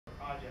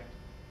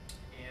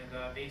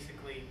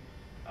basically,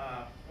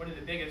 one of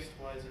the biggest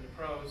was in the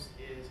pros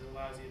is it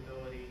allows the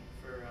ability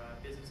for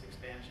business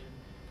expansion.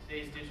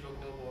 Today's digital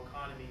global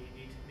economy,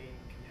 you need to remain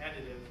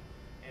competitive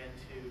and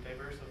to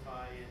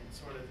diversify and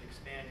sort of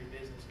expand your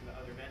business into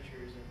other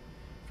ventures. And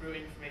through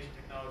information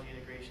technology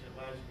integration, it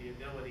allows you the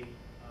ability,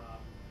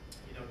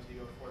 to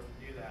go forth and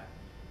do that.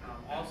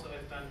 Also,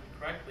 if done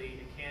correctly,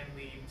 it can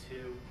lead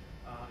to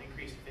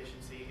increased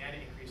efficiency and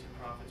increase in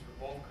profits for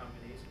both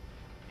companies.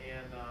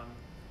 And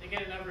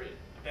again, another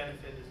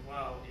benefit as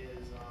well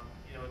is,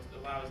 it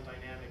allows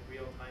dynamic,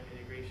 real-time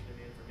integration of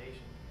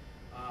information.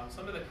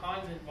 Some of the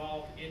cons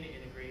involved in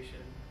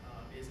integration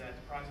is that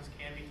the process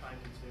can be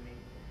time-consuming.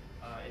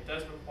 It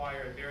does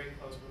require a very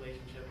close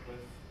relationship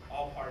with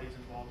all parties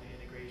involved in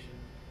integration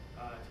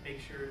to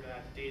make sure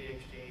that data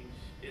exchange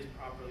is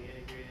properly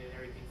integrated and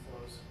everything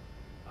flows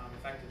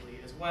effectively.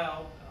 As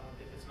well,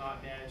 if it's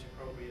not managed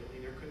appropriately,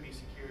 there could be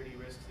security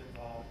risks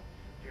involved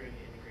during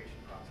the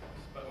integration process.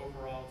 But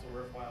overall, it's a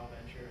worthwhile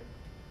venture and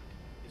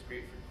it's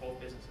great for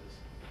both businesses.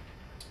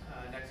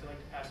 Next, I'd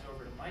like to pass it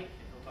over to Mike,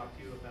 and he'll talk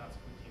to you about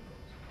some of the team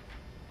goals.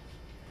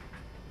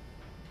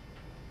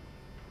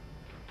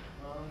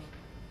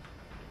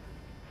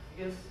 I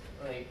guess,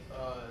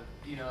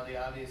 the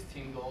obvious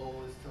team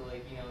goal is to,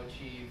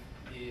 achieve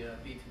the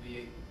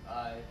B2B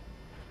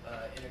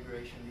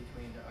integration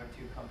between our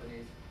two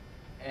companies.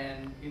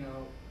 And,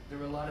 there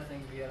were a lot of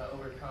things we had to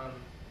overcome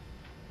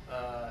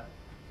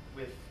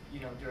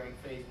during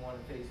phase 1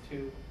 and phase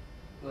 2.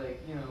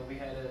 We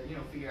had to,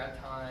 figure out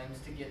times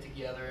to get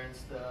together and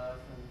stuff.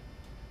 And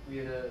we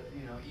had to,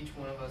 each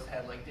one of us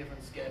had,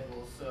 different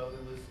schedules. So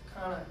it was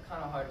kind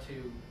of hard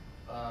to,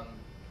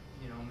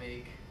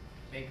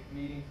 make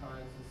meeting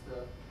times and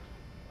stuff.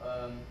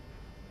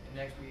 And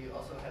next, we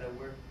also had to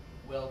work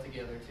well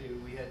together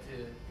too. We had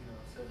to,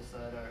 set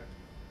aside our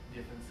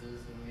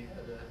differences, and we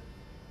had to,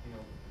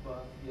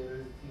 bond together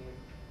as a team.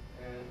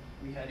 And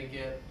we had to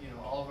get,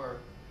 all of our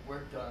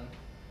work done,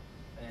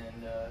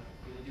 and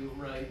we had to do it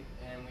right.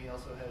 And we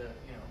also had to,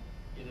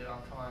 get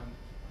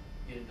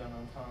it done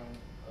on time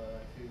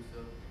too. So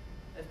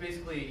that's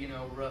basically,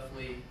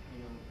 roughly,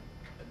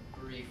 a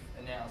brief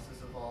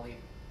analysis of all the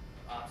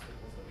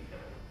obstacles that we had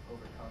to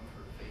overcome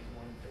for phase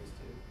 1 and phase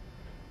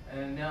 2.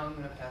 And now I'm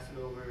going to pass it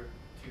over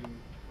to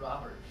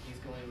Robert. He's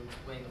going to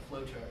explain the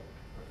flowchart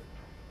for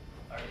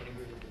our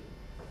integrated business.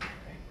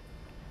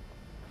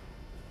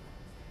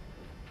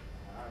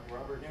 I'm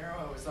Robert Narrow.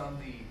 I was on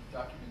the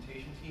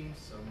documentation team,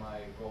 so my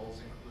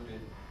roles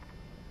included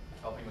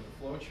helping with the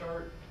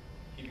flowchart,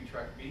 keeping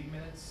track of meeting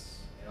minutes,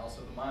 and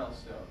also the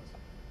milestones.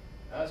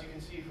 Now, as you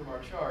can see from our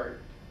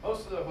chart,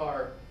 both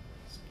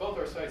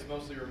our sites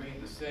mostly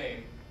remained the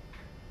same.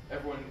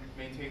 Everyone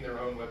maintained their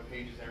own web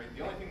pages and everything.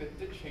 The only thing that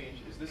did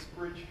change is this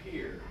bridge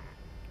here,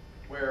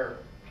 where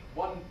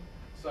one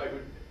site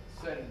would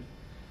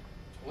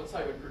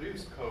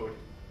produce code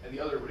and the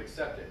other would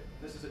accept it.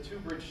 This is a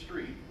two-bridge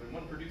street. When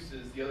one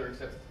produces, the other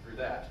accepts it through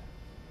that.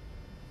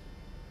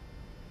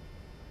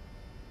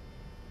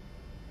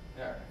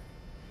 All right.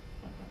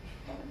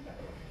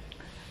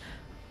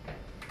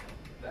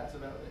 That's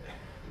about it.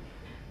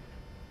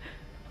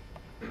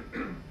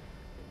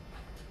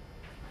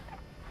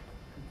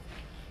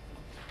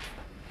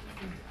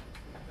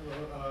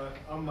 Hello,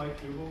 I'm Mike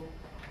Dubel,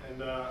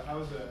 and I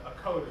was a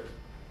coder.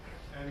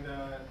 And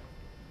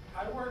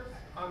I worked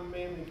on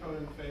mainly code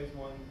in phase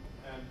 1,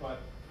 but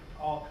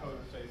all code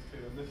in phase 2.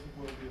 And this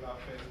will be about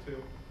phase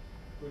 2,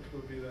 which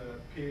would be the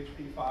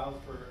PHP files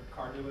for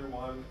car dealer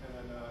 1 and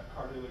then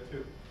car dealer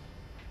 2.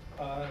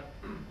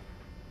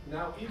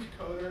 Now each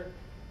coder,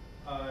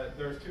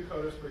 there's 2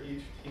 coders for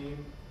each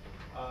team.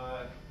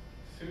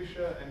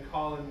 Susha and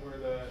Colin were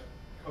the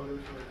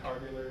coders for car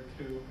dealer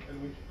 2,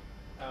 and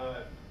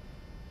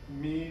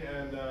me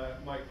and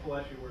Mike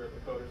Pileshi were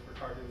the coders for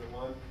car dealer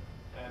 1.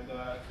 And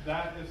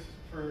that is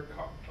for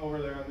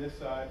over there on this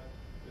side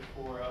is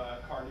for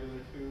car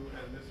dealer 2,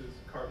 and this is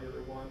car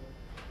dealer 1. And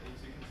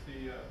as you can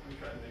see, we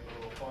tried to make it a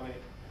little funny,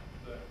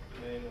 the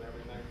name and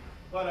everything.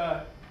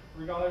 But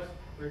regardless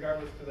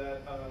to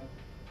that,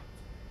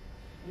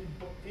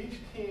 each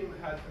team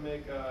had to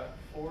make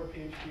 4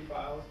 PHP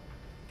files,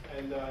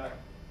 and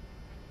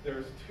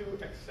there's 2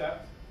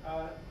 accept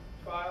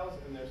files,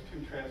 and there's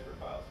 2 transfer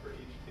files for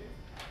each team.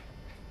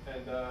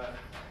 And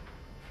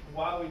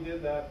while we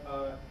did that,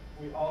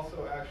 we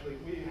also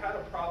we had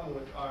a problem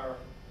with our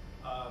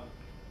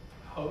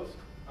host.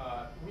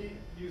 We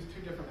used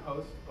 2 different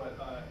hosts, but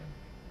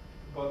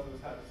both of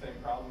us had the same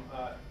problem.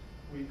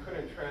 We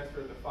couldn't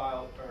transfer the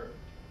file or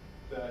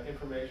the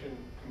information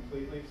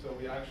completely, so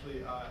we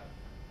actually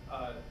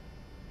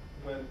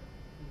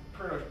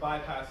pretty much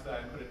bypassed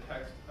that and put a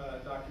text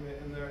document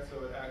in there,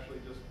 so it actually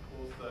just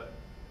pulls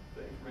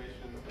the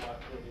information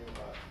when you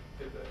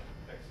hit the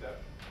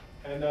accept.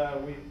 And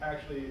we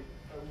actually,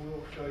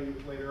 we'll show you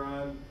later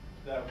on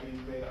that we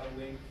made a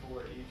link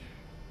for each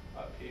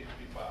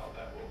PHP file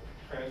that will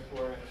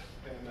transfer it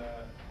and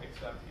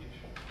accept each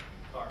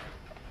car.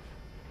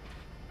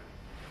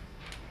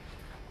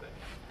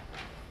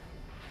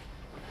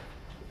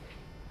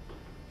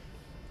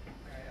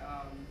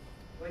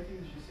 I'd like he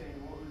was just saying,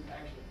 what was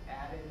actually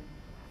added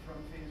from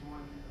phase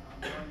one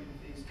going into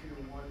phase two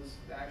was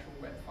the actual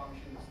web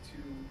functions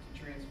to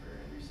transfer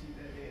and receive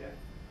that data.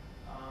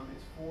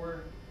 It's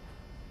four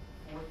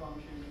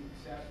functions: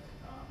 accept,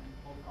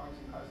 hold cards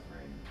and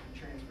customer, and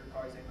transfer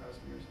cards and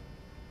customers.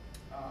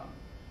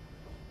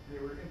 They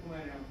were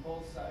implemented on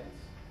both sites,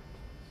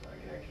 so I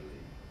could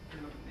actually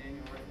bring up the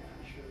manual right now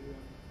and show you.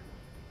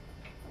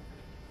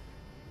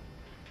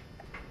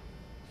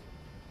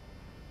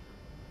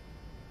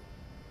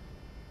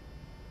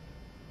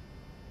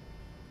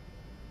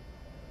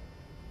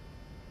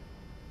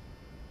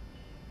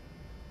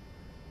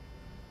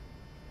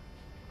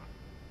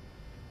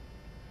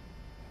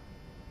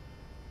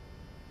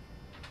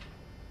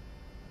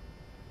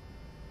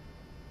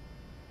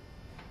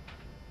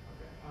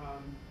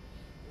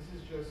 This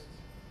is just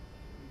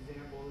an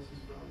example. This is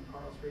from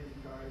Carl's Crazy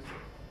Cars.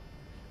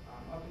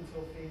 Up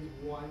until phase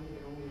one, it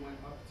only went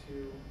up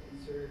to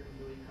insert and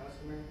delete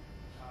customer.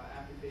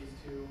 After phase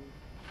two,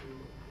 to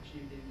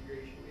achieve the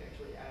integration, we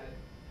actually added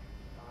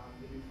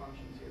the new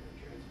functions here for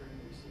transferring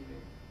and receiving.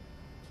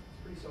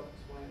 It's pretty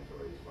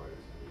self-explanatory as far as,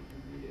 I mean, if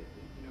you read it,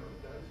 you know what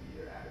it does. You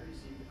either add or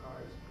receive the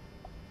cars.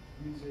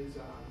 Uses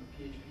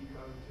PHP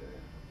code to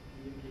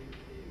communicate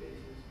with the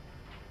databases.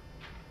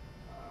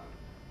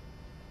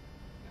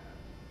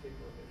 Take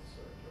a look at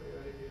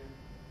Toyota here.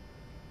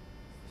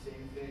 It's the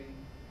same thing.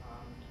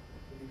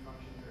 The new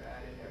functions are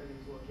added.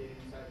 Everything's located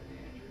inside the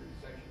manager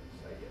section of the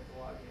site. You have to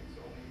log in,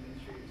 so only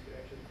administrators could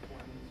actually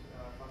perform these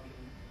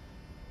functions.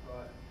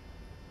 But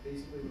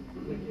basically, when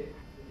you click it,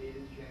 the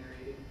data is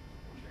generated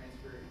and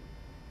transferred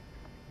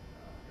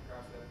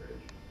across that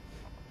bridge.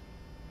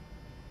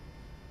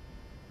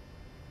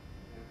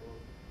 Example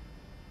of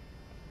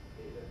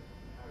data,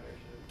 how it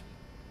actually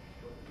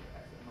goes into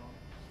XML.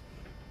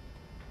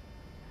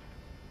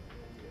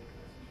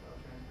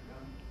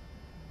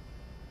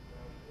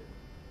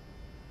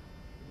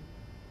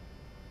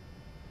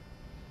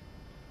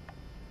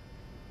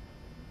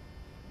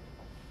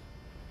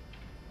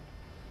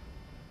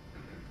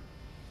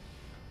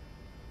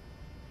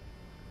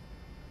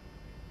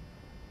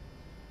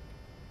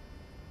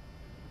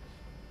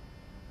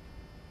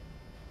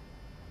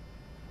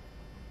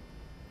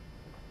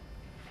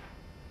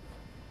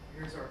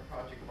 Here's our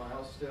project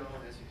milestone.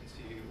 As you can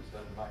see, it was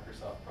done in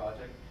Microsoft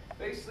Project.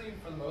 Basically,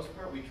 for the most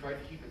part, we tried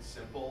to keep it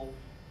simple.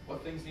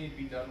 What things need to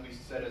be done, we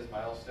set as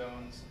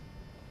milestones,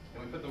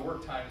 and we put the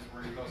work times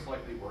where you most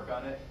likely work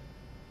on it.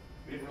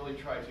 We didn't really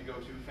try to go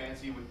too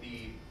fancy with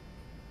the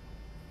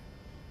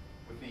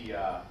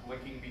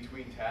linking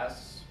between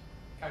tasks.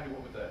 Kind of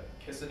went with the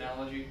KISS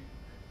analogy.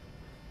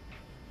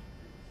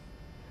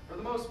 For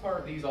the most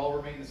part, these all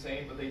remain the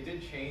same, but they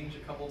did change a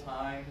couple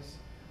times,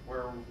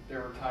 where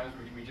there were times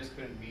where we just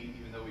couldn't meet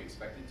even though we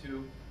expected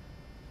to.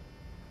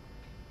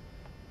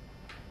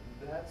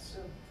 That's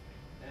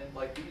and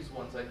like these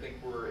ones, I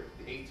think were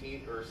the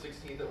 18th or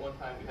 16th at one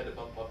time. We had to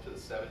bump up to the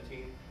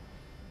 17th.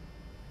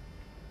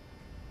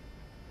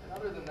 And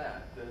other than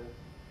that,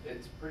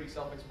 it's pretty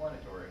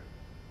self-explanatory.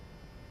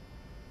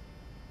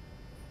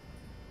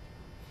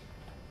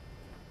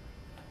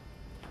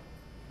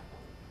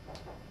 So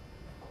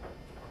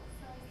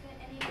is there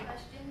any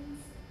questions?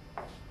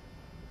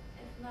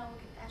 If not, we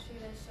can actually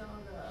show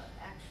the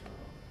actual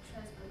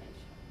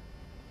transformation.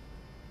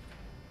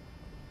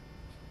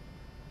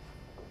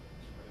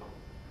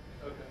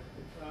 Okay.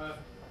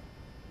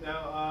 Now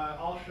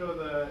I'll show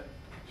the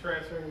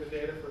transferring the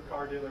data for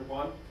car dealer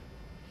 1.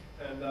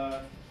 And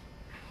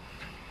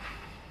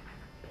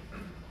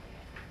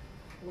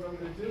what I'm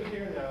going to do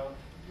here now,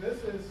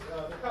 this is,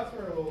 the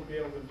customer will be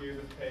able to view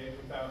this page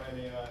without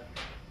any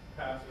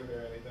password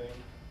or anything.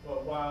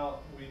 But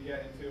while we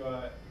get into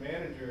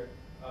manager,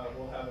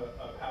 we'll have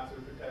a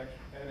password protection.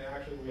 And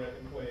actually we have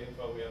employee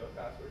info, we have a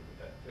password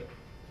protect too.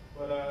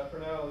 But for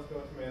now, let's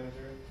go to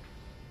manager.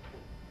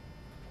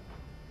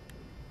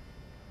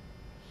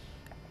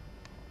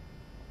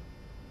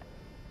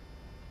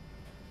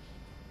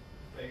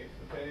 Take it to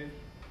the page.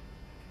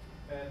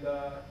 And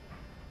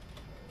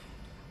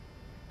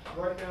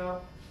right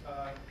now,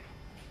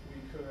 we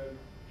could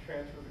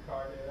transfer the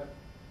car data.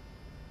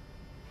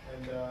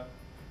 And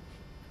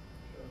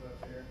shows up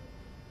here.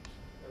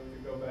 And we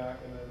could go back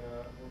and then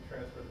we'll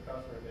transfer the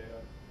customer data.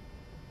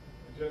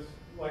 And just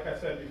like I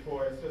said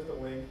before, it's just a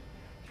link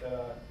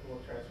that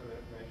will transfer the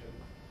information.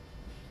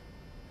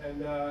 And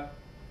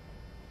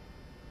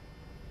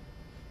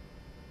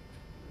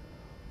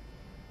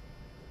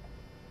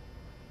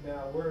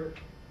now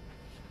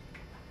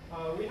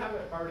we have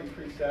it already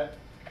preset,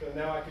 so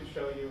now I can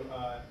show you,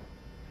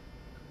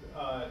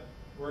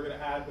 we're going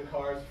to add the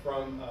cars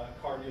from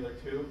car dealer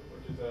 2,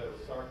 which is a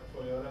Sark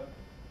Toyota.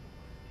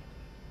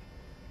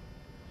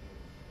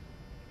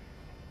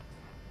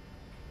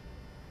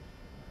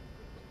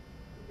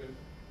 Good.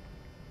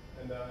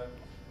 And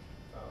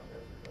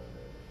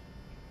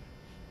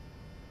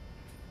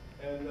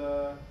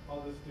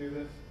I'll just do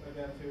this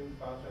again too,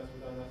 file transfer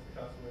done, that's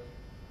the customer.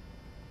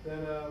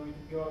 Then we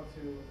can go up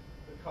to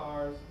the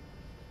cars,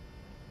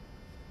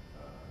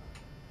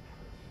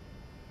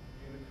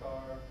 view the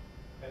car,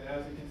 and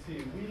as you can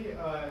see, we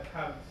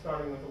have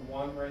starting with a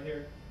 1 right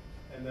here,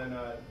 and then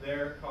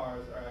their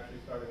cars are actually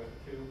starting with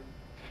a 2.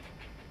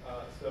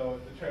 So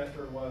the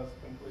transfer was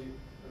complete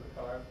for the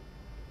cars.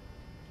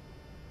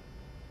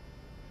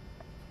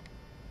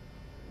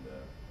 And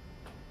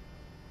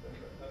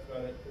that's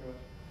about it, pretty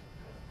much.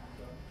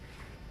 So.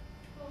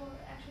 For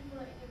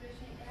the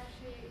integration, it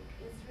actually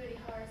is really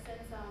hard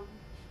since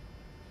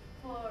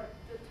for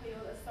the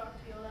stock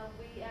Toyota,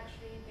 we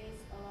actually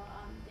base a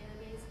lot on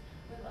database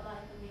with a lot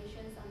of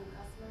information on the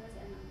customers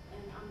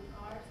and on the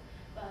cars.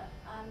 But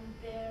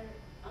there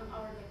on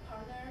our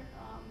partner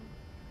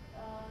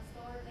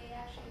store, they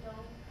actually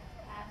don't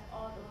have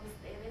all those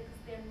data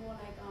because they're more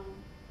like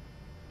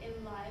in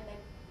live,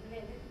 like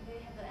they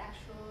have the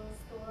actual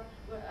store.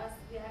 Whereas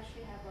we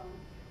actually have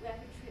we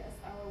actually treat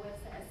our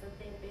website as a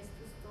database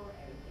to store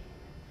everything in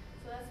it.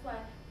 So that's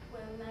why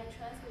when I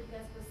transfer, you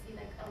guys will see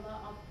like a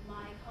lot of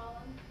my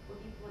column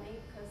will be blank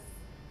because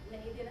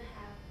they didn't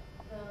have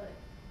the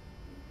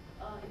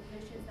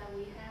information that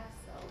we have.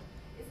 So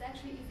it's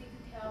actually easy to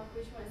tell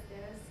which one is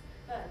theirs.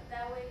 But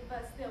that way,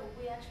 but still,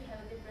 we actually have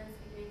a difference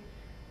between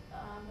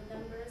the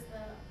numbers,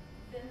 the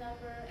VIN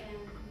number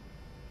and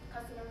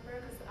customer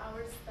number, because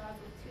ours starts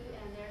with 2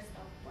 and theirs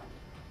starts with 1.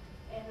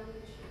 And I'm going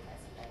to show you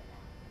guys right now.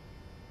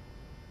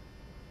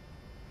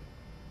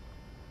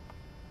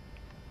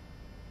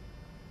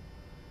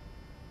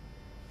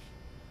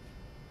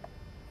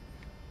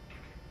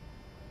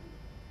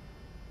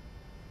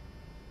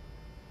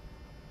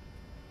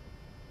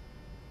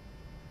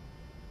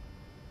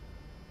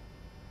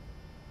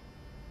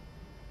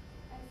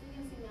 As you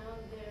can see now,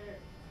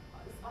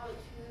 it's all the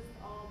 2s,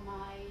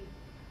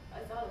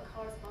 it's all the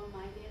cars from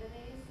my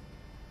database.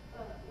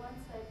 But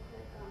once I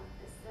click on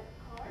the set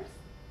cars,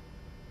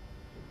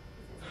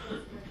 it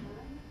says customer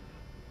done.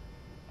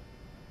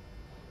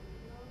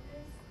 Reload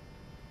this.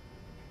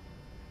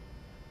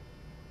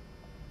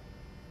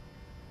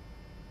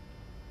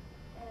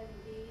 And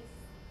these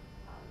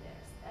are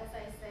theirs. As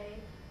I say,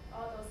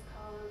 all those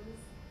columns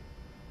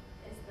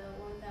is the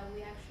one that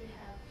we actually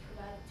have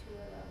provided to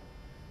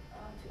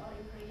our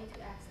employee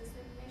to access the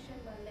information,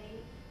 but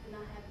they do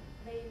not have,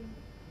 they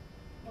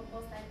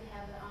most likely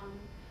have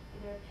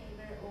either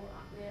paper or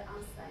their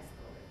on-site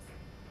storage.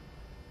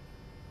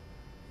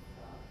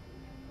 So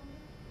you can go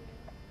here.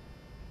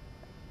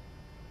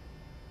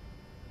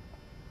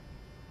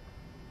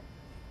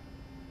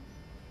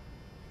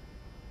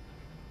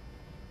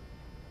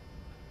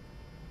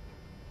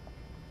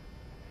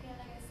 Again,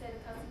 like I said,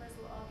 the customers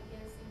will all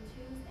begin seeing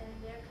 2s and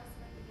their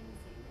customers begin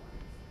seeing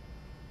 1s.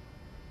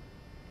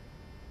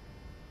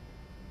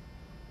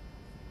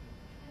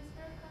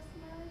 Transfer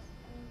customers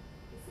and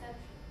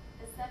accept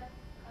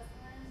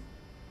customers,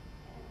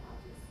 and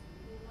I'll just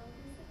reload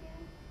this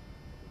again.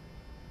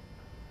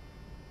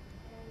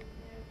 And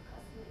their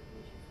customer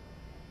information is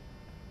okay.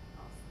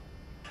 Awesome.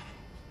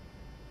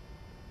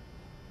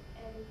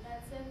 And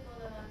that's it for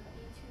the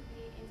B2B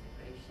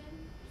integration.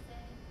 Is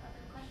there any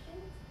other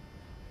questions?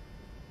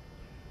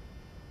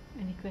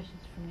 Any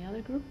questions from the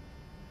other group?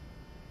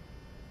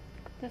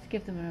 Let's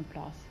give them an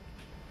applause.